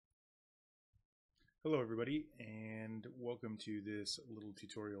Hello everybody, and welcome to this little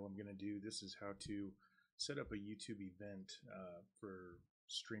tutorial I'm going to do. This is how to set up a YouTube event for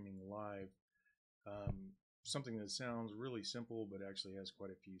streaming live. Something that sounds really simple but actually has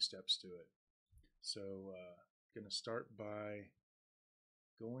quite a few steps to it. So I'm going to start by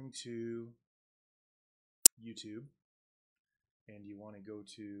going to YouTube, and you want to go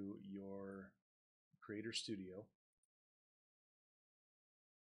to your Creator Studio.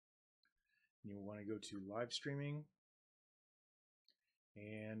 You want to go to live streaming,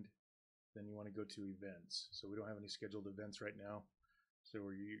 and then you want to go to events. So we don't have any scheduled events right now, so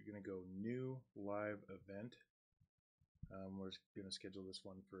you're going to go new live event. We're going to schedule this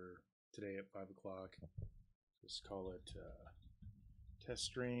one for today at 5 o'clock. Just call it test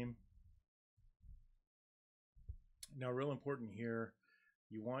stream. Now, real important here,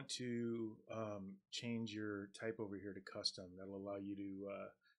 you want to change your type over here to custom. That'll allow you to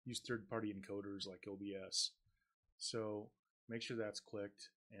use third-party encoders like OBS. So make sure that's clicked,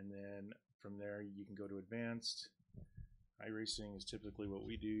 and then from there you can go to advanced. iRacing is typically what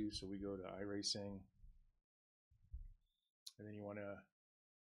we do, so we go to iRacing, and then you want to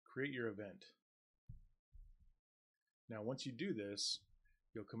create your event. Now once you do this,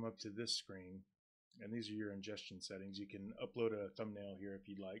 you'll come up to this screen, and these are your ingestion settings. You can upload a thumbnail here if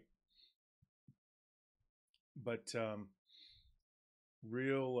you'd like, but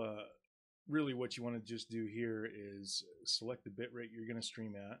really what you want to just do here is select the bitrate you're going to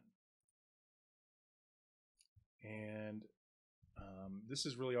stream at, and this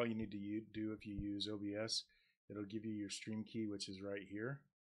is really all you need to do if you use OBS. It'll give you your stream key, which is right here,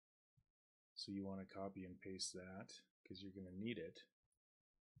 so you want to copy and paste that because you're going to need it.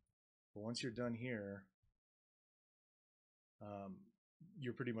 But once you're done here,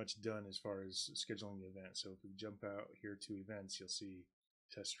 you're pretty much done as far as scheduling the event. So if we jump out here to events, you'll see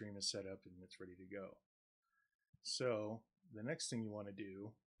test stream is set up and it's ready to go. So the next thing you want to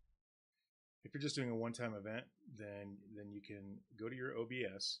do, if you're just doing a one-time event, then you can go to your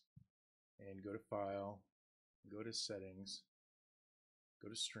OBS and go to File, go to Settings, go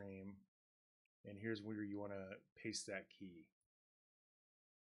to Stream, and here's where you want to paste that key.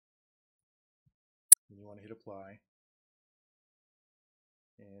 And you want to hit Apply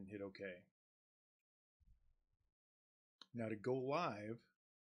and hit OK. Now to go live,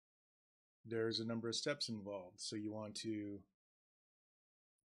 there's a number of steps involved. So you want to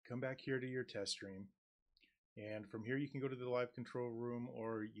come back here to your test stream, and from here you can go to the live control room,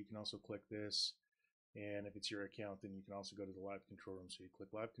 or you can also click this, and if it's your account then you can also go to the live control room. So you click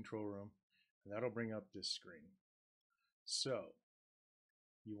live control room, and that'll bring up this screen. So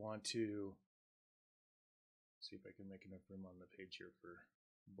you want to see if I can make enough room on the page here for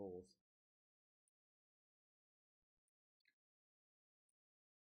both.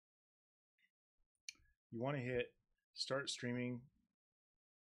 You want to hit start streaming,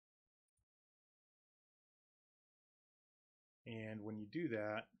 and when you do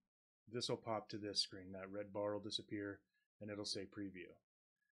that, this will pop to this screen. That red bar will disappear and it'll say preview.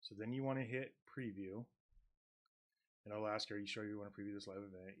 So then you want to hit preview, and I'll ask, are you sure you want to preview this live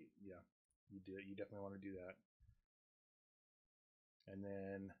event? Yeah, you do. You definitely want to do that. And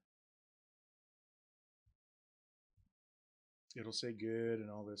then it'll say good and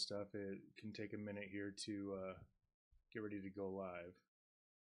all this stuff. It can take a minute here to get ready to go live.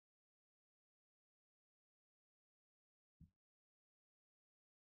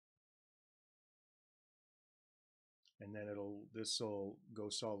 And then this will go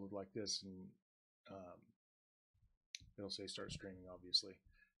solid like this, and it'll say start streaming, obviously.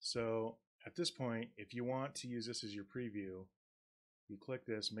 So at this point, if you want to use this as your preview, you click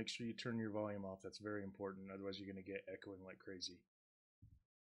this. Make sure you turn your volume off. That's very important. Otherwise, you're going to get echoing like crazy.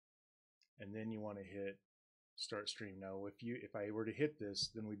 And then you want to hit start stream. Now, if I were to hit this,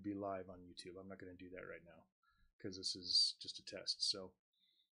 then we'd be live on YouTube. I'm not going to do that right now because this is just a test. So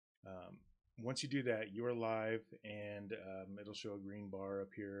once you do that, you're live, and it'll show a green bar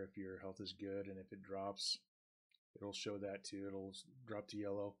up here if your health is good, and if it drops, it'll show that too. It'll drop to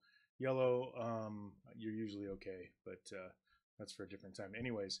yellow. Yellow, you're usually okay, but that's for a different time.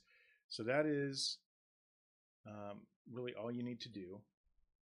 Anyways, so that is really all you need to do.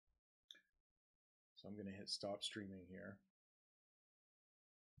 So I'm going to hit stop streaming here.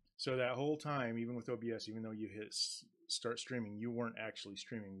 So that whole time, even with OBS, even though you hit start streaming, you weren't actually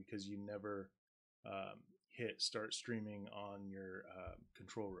streaming because you never hit start streaming on your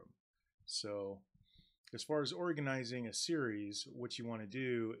control room. So as far as organizing a series, what you want to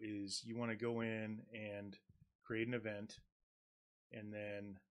do is you want to go in and create an event, and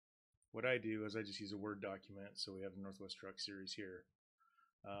then what I do is I just use a Word document. So we have the Northwest Truck series here.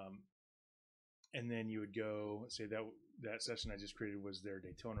 and then you would go, say that session I just created was their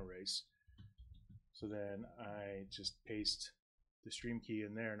Daytona race. So then I just paste the stream key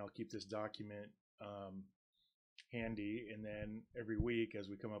in there, and I'll keep this document handy. And then every week, as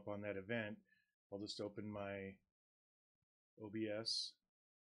we come up on that event, I'll just open my OBS.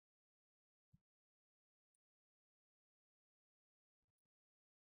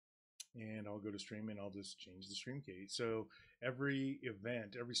 And I'll go to stream, and I'll just change the stream key. So every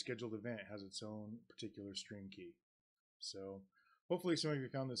event, every scheduled event has its own particular stream key. So hopefully some of you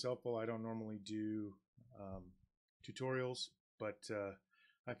found this helpful. I don't normally do tutorials, but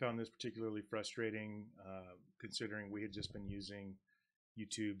I found this particularly frustrating considering we had just been using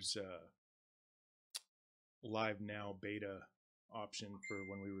YouTube's Live Now beta option for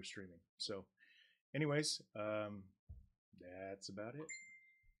when we were streaming. So anyways, that's about it.